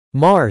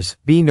Mars,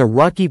 being a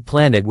rocky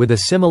planet with a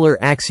similar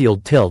axial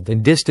tilt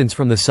and distance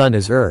from the Sun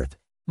as Earth,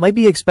 might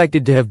be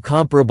expected to have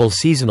comparable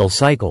seasonal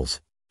cycles.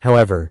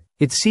 However,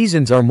 its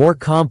seasons are more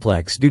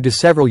complex due to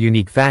several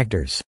unique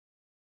factors.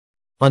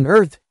 On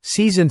Earth,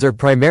 seasons are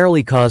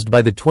primarily caused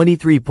by the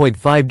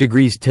 23.5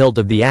 degrees tilt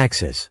of the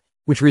axis,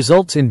 which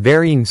results in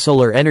varying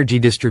solar energy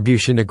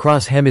distribution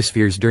across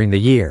hemispheres during the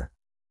year,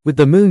 with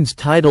the Moon's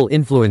tidal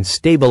influence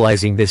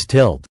stabilizing this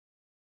tilt.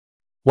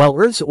 While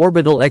Earth's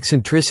orbital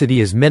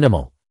eccentricity is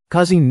minimal,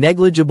 causing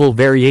negligible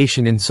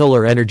variation in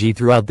solar energy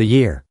throughout the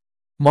year,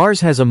 Mars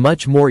has a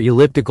much more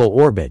elliptical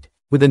orbit,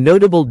 with a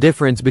notable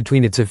difference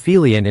between its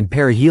aphelion and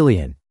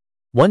perihelion,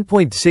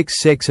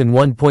 1.66 and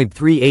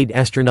 1.38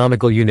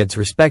 astronomical units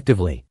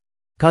respectively,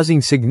 causing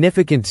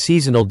significant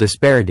seasonal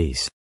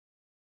disparities.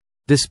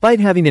 Despite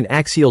having an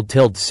axial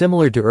tilt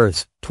similar to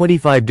Earth's,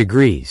 25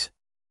 degrees,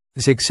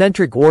 this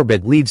eccentric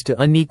orbit leads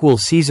to unequal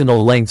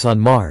seasonal lengths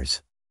on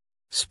Mars.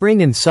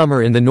 Spring and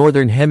summer in the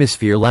northern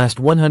hemisphere last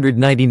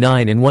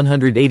 199 and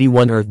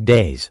 181 Earth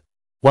days,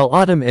 while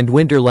autumn and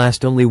winter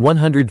last only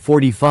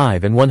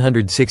 145 and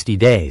 160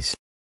 days.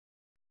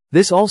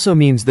 This also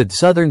means that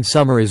southern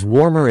summer is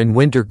warmer and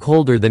winter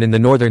colder than in the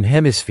northern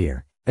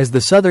hemisphere, as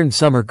the southern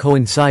summer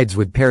coincides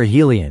with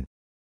perihelion.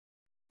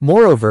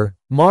 Moreover,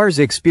 Mars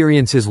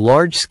experiences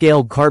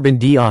large-scale carbon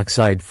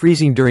dioxide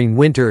freezing during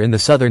winter in the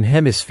southern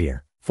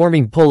hemisphere,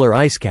 forming polar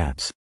ice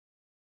caps.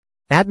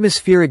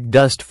 Atmospheric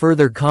dust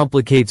further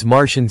complicates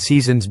Martian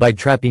seasons by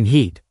trapping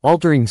heat,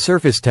 altering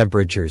surface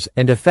temperatures,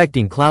 and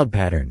affecting cloud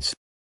patterns.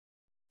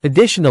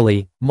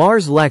 Additionally,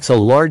 Mars lacks a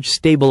large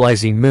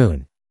stabilizing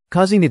moon,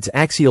 causing its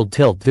axial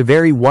tilt to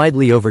vary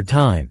widely over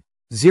time,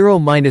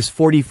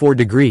 0–44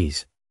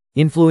 degrees,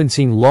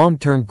 influencing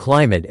long-term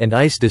climate and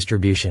ice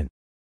distribution.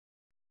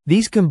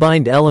 These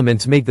combined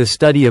elements make the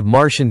study of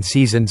Martian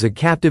seasons a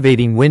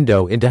captivating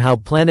window into how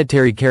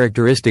planetary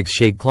characteristics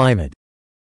shape climate.